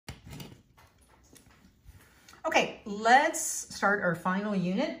Okay, let's start our final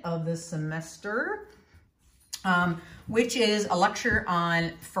unit of the semester, which is a lecture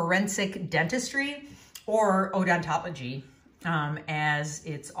on forensic dentistry or odontology, as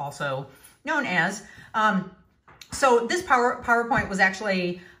it's also known as. So this PowerPoint was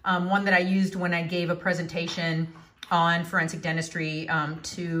actually one that I used when I gave a presentation on forensic dentistry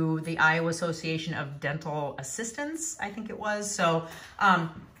to the Iowa Association of Dental Assistants, I think it was. So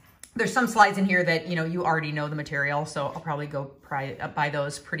there's some slides in here that, you already know the material, so I'll probably go by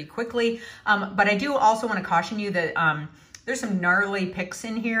those pretty quickly. But I do also want to caution you that there's some gnarly pics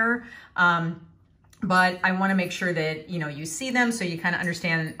in here, but I want to make sure that, you see them so you kind of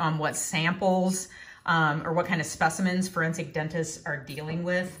understand what samples or what kind of specimens forensic dentists are dealing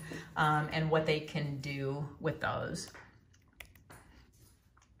with and what they can do with those.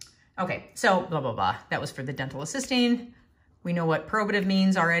 Okay, so blah, blah, blah. That was for the dental assisting. We know what probative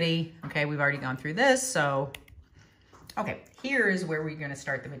means already. Okay, we've already gone through this. So, okay, here is where we're going to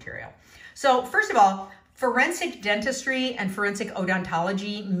start the material. So first of all, forensic dentistry and forensic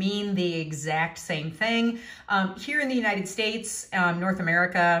odontology mean the exact same thing. Here in the United States, North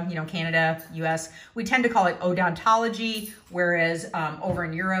America, Canada, US, we tend to call it odontology, whereas over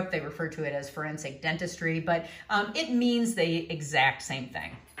in Europe, they refer to it as forensic dentistry, but it means the exact same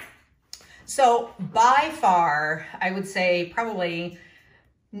thing. So by far, I would say probably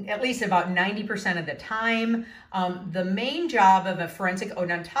at least about 90% of the time, the main job of a forensic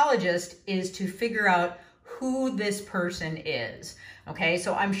odontologist is to figure out who this person is. Okay,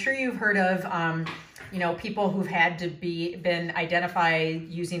 so I'm sure you've heard of, people who've had to been identified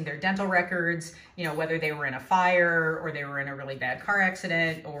using their dental records, whether they were in a fire or they were in a really bad car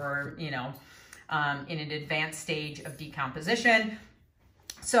accident or, in an advanced stage of decomposition.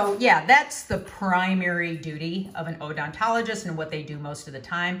 So yeah, that's the primary duty of an odontologist and what they do most of the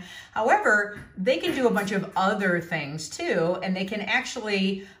time. However, they can do a bunch of other things too, and they can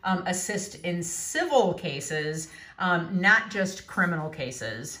actually assist in civil cases, not just criminal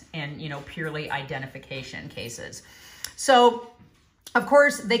cases and, purely identification cases. So of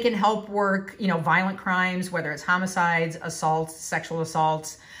course, they can help work, violent crimes, whether it's homicides, assaults, sexual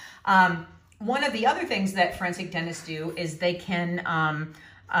assaults. One of the other things that forensic dentists do is they can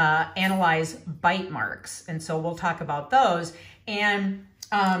analyze bite marks. And so we'll talk about those. And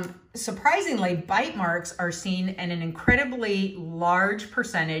surprisingly, bite marks are seen in an incredibly large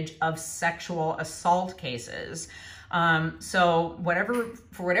percentage of sexual assault cases. So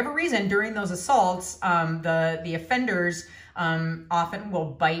for whatever reason, during those assaults, the offenders often will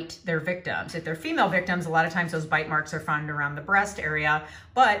bite their victims. If they're female victims, a lot of times those bite marks are found around the breast area,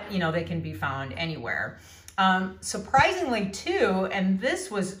 but they can be found anywhere. Surprisingly too, and this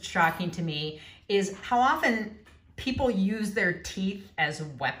was shocking to me, is how often people use their teeth as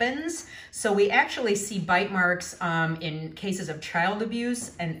weapons. So we actually see bite marks in cases of child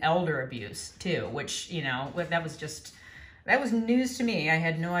abuse and elder abuse too, which, that was news to me. I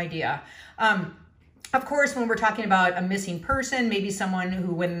had no idea. Of course, when we're talking about a missing person, maybe someone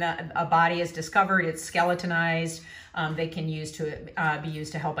who, when a body is discovered, it's skeletonized, they can be used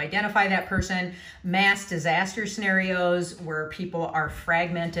to help identify that person. Mass disaster scenarios where people are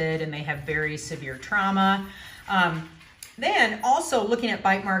fragmented and they have very severe trauma. Then also looking at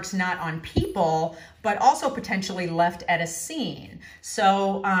bite marks not on people, but also potentially left at a scene.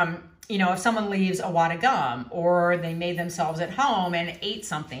 So, if someone leaves a wad of gum or they made themselves at home and ate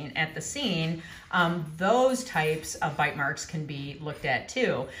something at the scene, those types of bite marks can be looked at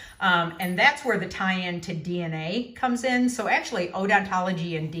too. And that's where the tie-in to DNA comes in. So actually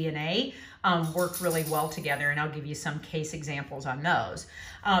odontology and DNA work really well together, and I'll give you some case examples on those.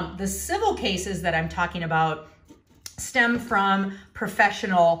 The civil cases that I'm talking about stem from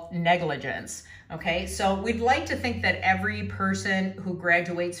professional negligence. Okay, so we'd like to think that every person who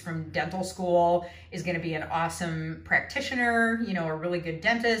graduates from dental school is going to be an awesome practitioner, a really good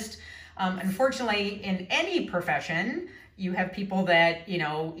dentist. Unfortunately, in any profession, you have people that,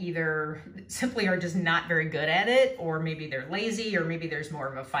 either simply are just not very good at it, or maybe they're lazy, or maybe there's more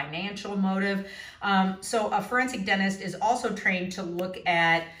of a financial motive. So a forensic dentist is also trained to look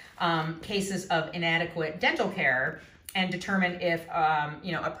at cases of inadequate dental care and determine if,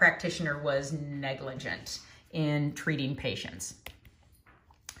 a practitioner was negligent in treating patients.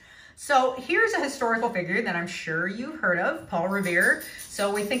 So here's a historical figure that I'm sure you've heard of, Paul Revere.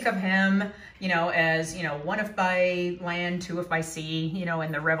 So we think of him, as, one if by land, two if by sea,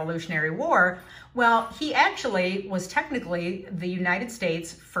 in the Revolutionary War. Well, he actually was technically the United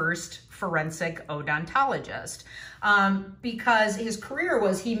States' first forensic odontologist, because his career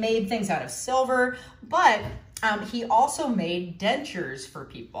was he made things out of silver, but He also made dentures for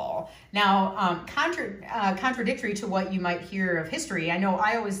people. Now, contradictory to what you might hear of history, I know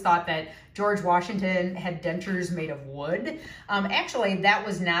I always thought that George Washington had dentures made of wood. Actually, that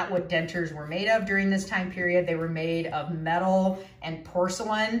was not what dentures were made of during this time period. They were made of metal and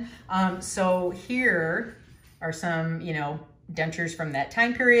porcelain. So here are some, dentures from that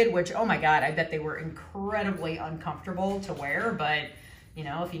time period, which, oh my God, I bet they were incredibly uncomfortable to wear, but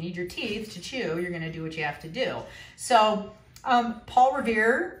if you need your teeth to chew, you're going to do what you have to do. So Paul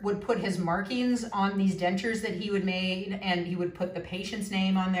Revere would put his markings on these dentures that he would make, and he would put the patient's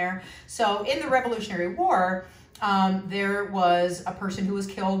name on there. So in the Revolutionary War, there was a person who was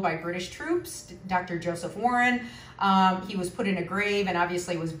killed by British troops, Dr. Joseph Warren. He was put in a grave and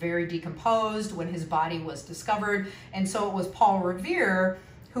obviously was very decomposed when his body was discovered. And so it was Paul Revere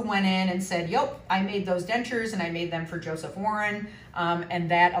who went in and said, yep, I made those dentures and I made them for Joseph Warren.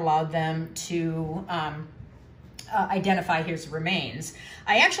 And that allowed them to identify his remains.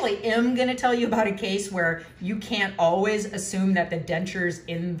 I actually am going to tell you about a case where you can't always assume that the dentures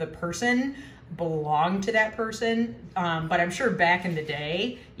in the person belong to that person, but I'm sure back in the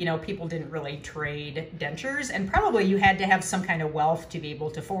day, people didn't really trade dentures, and probably you had to have some kind of wealth to be able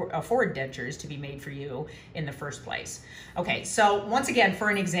to afford dentures to be made for you in the first place. Okay, so once again, for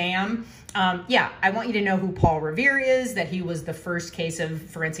an exam, I want you to know who Paul Revere is, that he was the first case of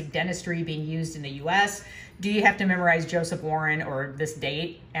forensic dentistry being used in the US. Do you have to memorize Joseph Warren or this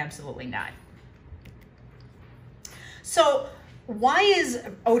date? Absolutely not. So why is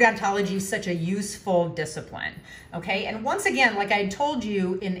odontology such a useful discipline? Okay, and once again, like I told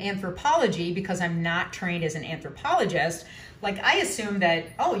you in anthropology, because I'm not trained as an anthropologist, I assume that,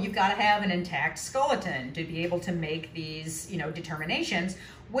 you've got to have an intact skeleton to be able to make these, determinations,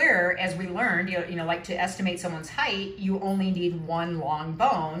 where, as we learned, like to estimate someone's height, you only need one long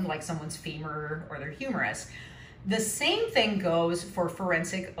bone, like someone's femur or their humerus. The same thing goes for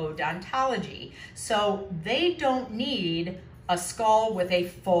forensic odontology. So they don't need a skull with a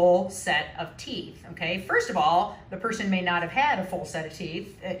full set of teeth, okay? First of all, the person may not have had a full set of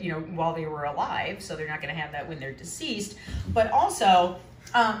teeth, while they were alive, so they're not gonna have that when they're deceased. But also,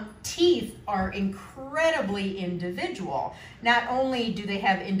 teeth are incredibly individual. Not only do they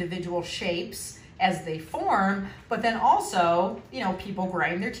have individual shapes as they form, but then also, people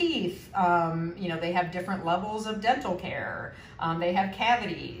grind their teeth. They have different levels of dental care. They have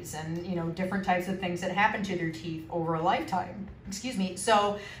cavities and, different types of things that happen to their teeth over a lifetime. Excuse me.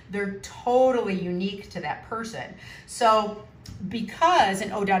 So they're totally unique to that person. So because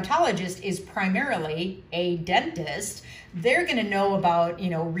an odontologist is primarily a dentist, they're going to know about,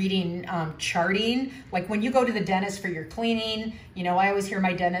 reading charting. Like when you go to the dentist for your cleaning, I always hear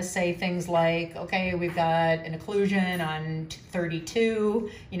my dentist say things like, okay, we've got an occlusion on 32,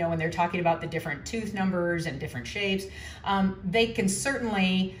 when they're talking about the different tooth numbers and different shapes. They can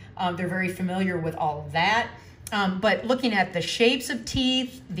certainly, they're very familiar with all of that. But looking at the shapes of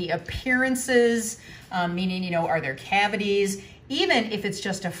teeth, the appearances, meaning, are there cavities, even if it's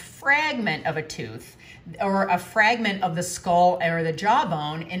just a fragment of a tooth or a fragment of the skull or the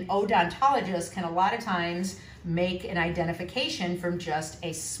jawbone, an odontologist can a lot of times make an identification from just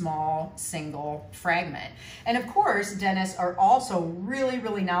a small single fragment. And of course, dentists are also really,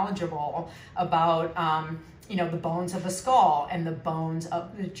 really knowledgeable about the bones of the skull and the bones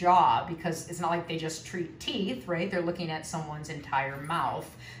of the jaw, because it's not like they just treat teeth, right? They're looking at someone's entire mouth.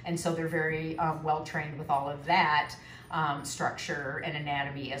 And so they're very well trained with all of that structure and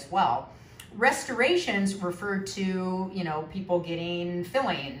anatomy as well. Restorations refer to, people getting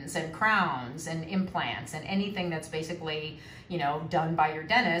fillings and crowns and implants and anything that's basically, done by your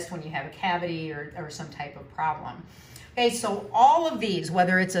dentist when you have a cavity or some type of problem. Okay, so all of these,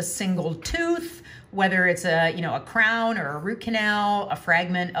 whether it's a single tooth, whether it's a crown or a root canal, a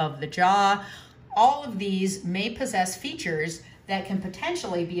fragment of the jaw, all of these may possess features that can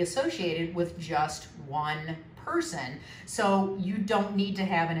potentially be associated with just one person. So you don't need to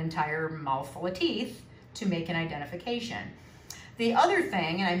have an entire mouthful of teeth to make an identification. The other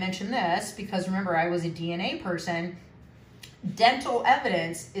thing, and I mentioned this because remember I was a DNA person, dental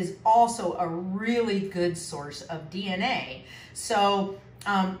evidence is also a really good source of DNA. So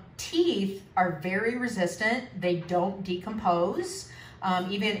teeth are very resistant. They don't decompose.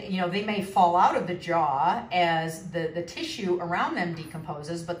 Even, they may fall out of the jaw as the tissue around them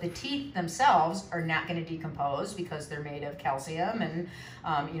decomposes, but the teeth themselves are not going to decompose because they're made of calcium and,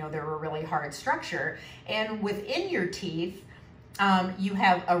 they're a really hard structure. And within your teeth, you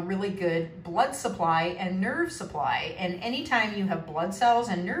have a really good blood supply and nerve supply. And anytime you have blood cells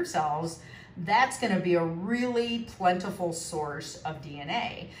and nerve cells that's going to be a really plentiful source of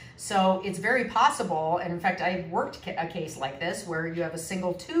DNA. So it's very possible, and in fact, I've worked a case like this where you have a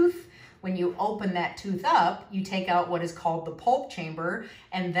single tooth. When you open that tooth up, you take out what is called the pulp chamber,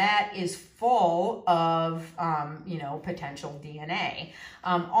 and that is full of, potential DNA.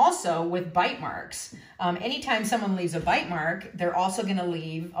 Also with bite marks, anytime someone leaves a bite mark, they're also gonna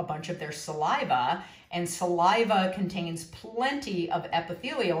leave a bunch of their saliva, and saliva contains plenty of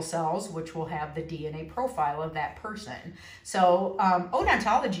epithelial cells, which will have the DNA profile of that person. So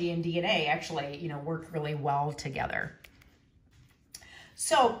odontology and DNA actually, work really well together.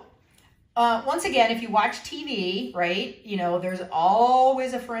 So, once again, if you watch TV, right, there's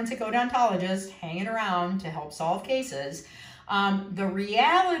always a forensic odontologist hanging around to help solve cases. The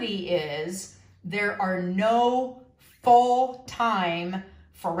reality is there are no full-time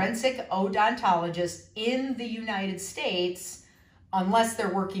forensic odontologists in the United States unless they're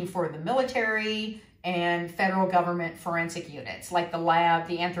working for the military and federal government forensic units, like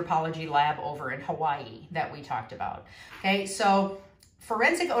the anthropology lab over in Hawaii that we talked about. Okay, so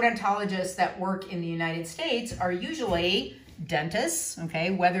forensic odontologists that work in the United States are usually dentists,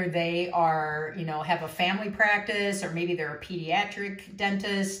 okay, whether they are, have a family practice, or maybe they're a pediatric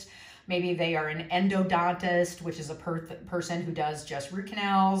dentist, maybe they are an endodontist, which is a person who does just root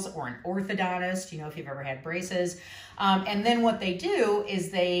canals, or an orthodontist, if you've ever had braces. And then what they do is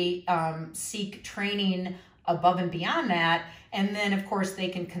they seek training above and beyond that, and then of course they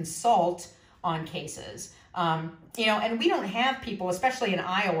can consult on cases. And we don't have people, especially in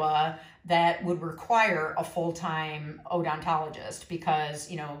Iowa, that would require a full-time odontologist because,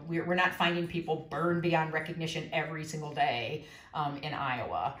 we're not finding people burned beyond recognition every single day in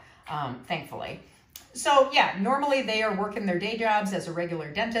Iowa, thankfully. So yeah, normally they are working their day jobs as a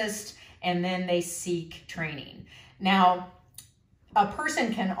regular dentist, and then they seek training. Now, a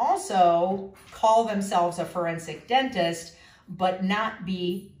person can also call themselves a forensic dentist, but not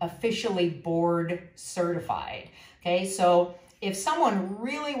be officially board certified. Okay, so if someone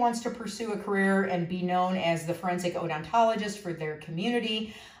really wants to pursue a career and be known as the forensic odontologist for their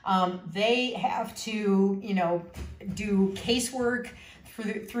community, they have to, do casework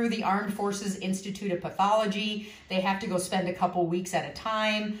through the Armed Forces Institute of Pathology. They have to go spend a couple weeks at a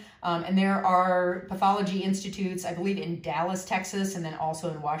time. And there are pathology institutes, I believe, in Dallas, Texas, and then also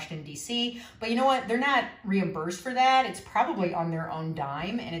in Washington, D.C. But you know what? They're not reimbursed for that. It's probably on their own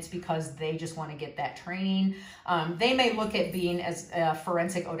dime, and it's because they just want to get that training. They may look at being as a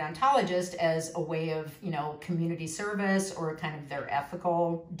forensic odontologist as a way of, community service or kind of their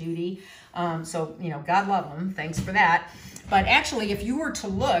ethical duty. So, God love them. Thanks for that. But actually, if you were to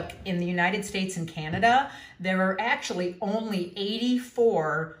look in the United States and Canada, there are actually only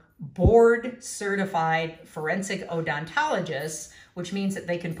 84 board certified forensic odontologists, which means that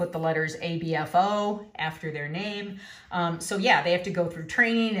they can put the letters ABFO after their name. So yeah, they have to go through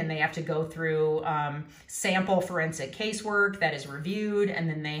training, and they have to go through sample forensic casework that is reviewed, and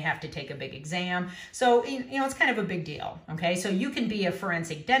then they have to take a big exam. So, it's kind of a big deal, okay? So you can be a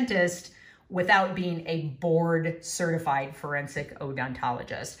forensic dentist without being a board certified forensic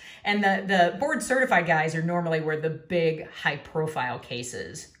odontologist. And the board certified guys are normally where the big high profile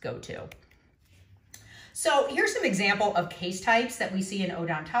cases go to. So here's some example of case types that we see in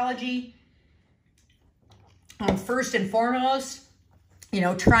odontology. First and foremost,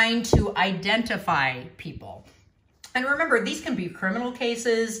 trying to identify people. And remember, these can be criminal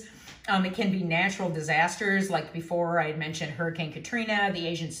cases. It can be natural disasters, like before I had mentioned Hurricane Katrina, the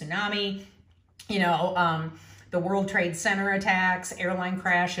Asian tsunami, the World Trade Center attacks, airline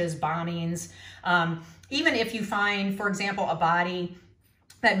crashes, bombings. Even if you find, for example, a body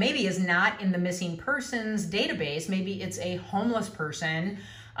that maybe is not in the missing persons database, maybe it's a homeless person,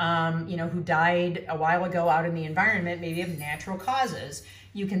 who died a while ago out in the environment, maybe of natural causes,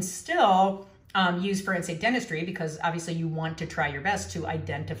 you can still use forensic dentistry because obviously you want to try your best to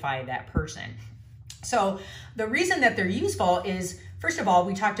identify that person. So the reason that they're useful is, first of all,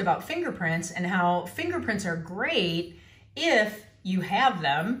 we talked about fingerprints and how fingerprints are great if you have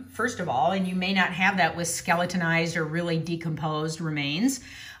them, first of all, and you may not have that with skeletonized or really decomposed remains.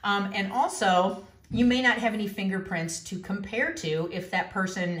 And also, you may not have any fingerprints to compare to if that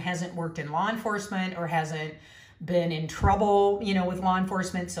person hasn't worked in law enforcement or hasn't been in trouble, with law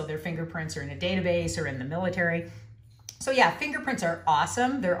enforcement, so their fingerprints are in a database or in the military. So yeah, fingerprints are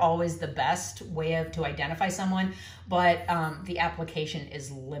awesome. They're always the best way to identify someone, but the application is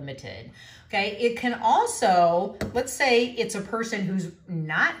limited. Okay, it can also, let's say it's a person who's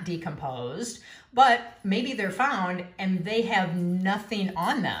not decomposed, but maybe they're found and they have nothing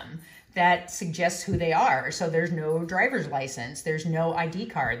on them. that suggests who they are. So there's no driver's license, there's no ID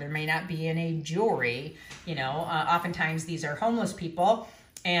card, there may not be any jewelry. You know, oftentimes these are homeless people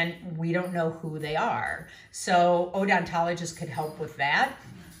and we don't know who they are. So odontologists could help with that.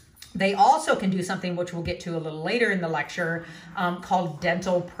 They also can do something which we'll get to a little later in the lecture called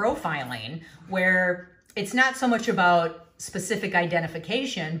dental profiling, where it's not so much about specific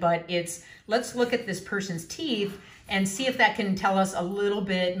identification, but it's let's look at this person's teeth and see if that can tell us a little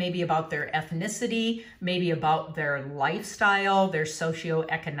bit maybe about their ethnicity, maybe about their lifestyle, their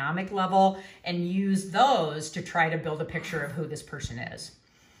socioeconomic level, and use those to try to build a picture of who this person is.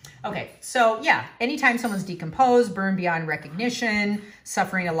 Okay, so yeah, anytime someone's decomposed, burned beyond recognition,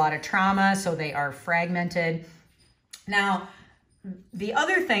 suffering a lot of trauma, so they are fragmented. Now, the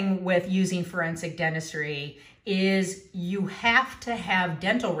other thing with using forensic dentistry is you have to have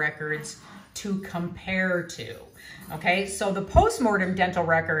dental records to compare to. Okay, so the postmortem dental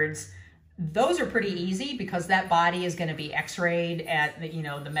records, those are pretty easy because that body is going to be x-rayed at the, you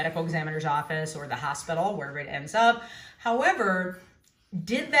know, the medical examiner's office or the hospital, wherever it ends up. However,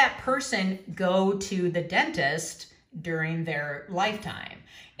 did that person go to the dentist during their lifetime?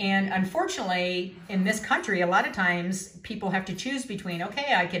 And unfortunately, in this country, a lot of times people have to choose between,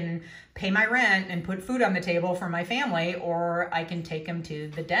 okay, I can pay my rent and put food on the table for my family, or I can take them to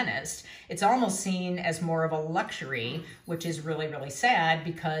the dentist. It's almost seen as more of a luxury, which is really, really sad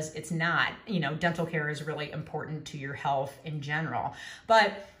because it's not. You know, dental care is really important to your health in general.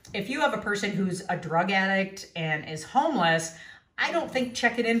 But if you have a person who's a drug addict and is homeless, I don't think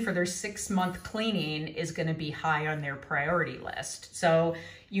checking in for their 6-month cleaning is going to be high on their priority list. So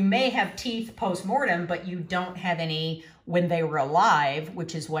you may have teeth post-mortem, but you don't have any when they were alive,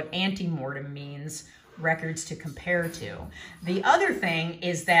 which is what ante-mortem means, records to compare to. The other thing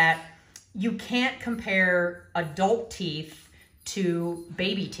is that you can't compare adult teeth to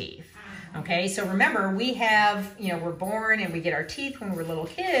baby teeth. Okay, so remember, we have, you know, we're born and we get our teeth when we're little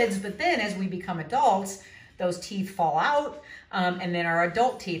kids, but then as we become adults, those teeth fall out, and then our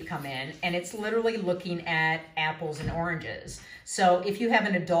adult teeth come in, and it's literally looking at apples and oranges. So if you have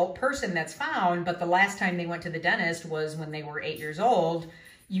an adult person that's found, but the last time they went to the dentist was when they were 8 years old,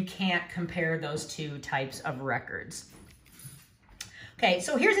 you can't compare those two types of records. Okay,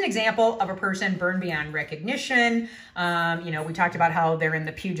 so here's an example of a person burned beyond recognition. You know, we talked about how they're in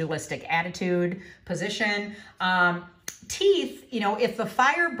the pugilistic attitude position. Teeth, you know, if the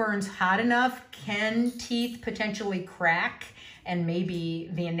fire burns hot enough, can teeth potentially crack and maybe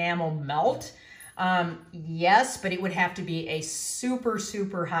the enamel melt? Yes, but it would have to be a super,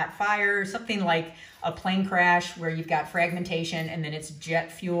 super hot fire, something like a plane crash where you've got fragmentation and then it's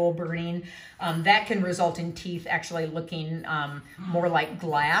jet fuel burning. That can result in teeth actually looking more like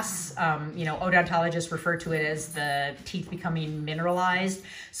glass. You know, odontologists refer to it as the teeth becoming mineralized.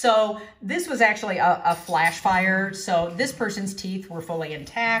 So this was actually a flash fire. So this person's teeth were fully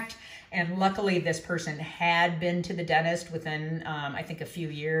intact. And luckily, this person had been to the dentist within, I think, a few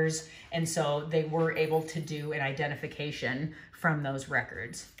years. And so they were able to do an identification from those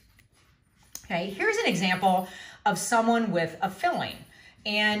records. Okay, here's an example of someone with a filling.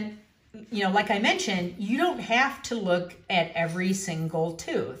 And, you know, like I mentioned, you don't have to look at every single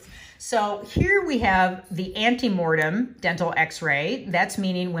tooth. So here we have the antemortem dental x-ray. That's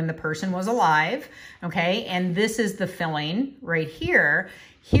meaning when the person was alive, okay? And this is the filling right here.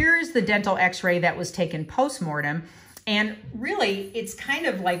 Here's the dental x-ray that was taken post-mortem. And really, it's kind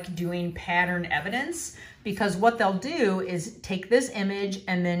of like doing pattern evidence, because what they'll do is take this image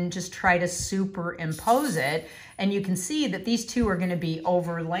and then just try to superimpose it. And you can see that these two are going to be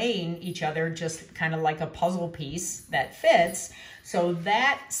overlaying each other, just kind of like a puzzle piece that fits. So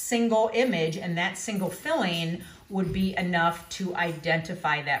that single image and that single filling would be enough to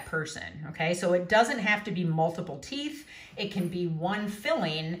identify that person, okay? So it doesn't have to be multiple teeth. It can be one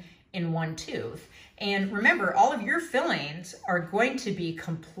filling in one tooth. And remember, all of your fillings are going to be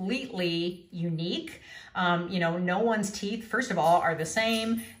completely unique. You know, no one's teeth, first of all, are the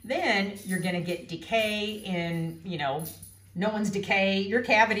same. Then you're going to get decay in, you know, no one's decay. Your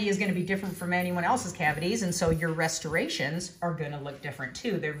cavity is going to be different from anyone else's cavities. And so your restorations are going to look different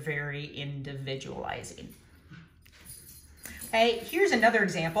too. They're very individualizing. Okay, here's another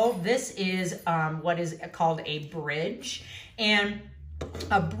example. This is what is called a bridge. And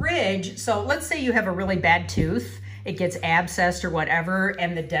a bridge, so let's say you have a really bad tooth, it gets abscessed or whatever,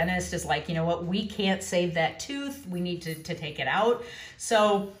 and the dentist is like, you know what, we can't save that tooth, we need to take it out.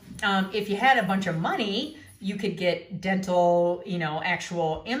 So if you had a bunch of money, You could get dental, you know,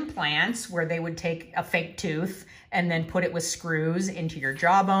 actual implants where they would take a fake tooth and then put it with screws into your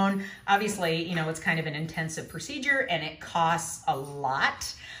jawbone. Obviously, you know, it's kind of an intensive procedure and it costs a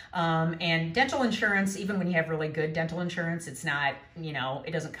lot. And dental insurance, even when you have really good dental insurance, it's not, you know,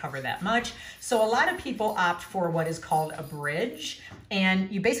 it doesn't cover that much. So a lot of people opt for what is called a bridge.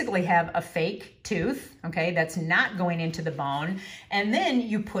 And you basically have a fake tooth, okay, that's not going into the bone. And then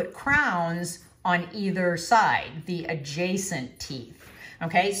you put crowns on either side, the adjacent teeth.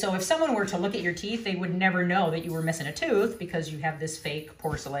 Okay, so if someone were to look at your teeth, they would never know that you were missing a tooth because you have this fake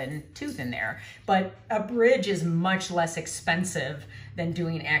porcelain tooth in there. But a bridge is much less expensive than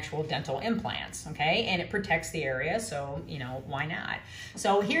doing actual dental implants, okay? And it protects the area, so, you know, why not?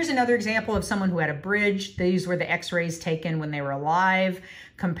 So here's another example of someone who had a bridge. These were the x-rays taken when they were alive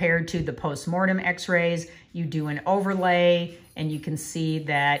compared to the post-mortem x-rays. You do an overlay and you can see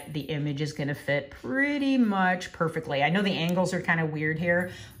that the image is gonna fit pretty much perfectly. I know the angles are kind of weird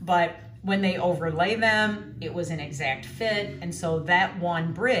here, but when they overlay them, it was an exact fit. And so that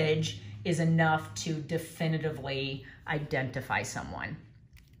one bridge is enough to definitively identify someone.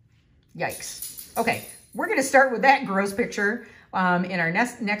 Yikes. Okay, we're gonna start with that gross picture in our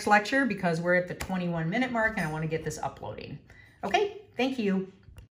next lecture because we're at the 21-minute mark and I wanna get this uploading. Okay, thank you.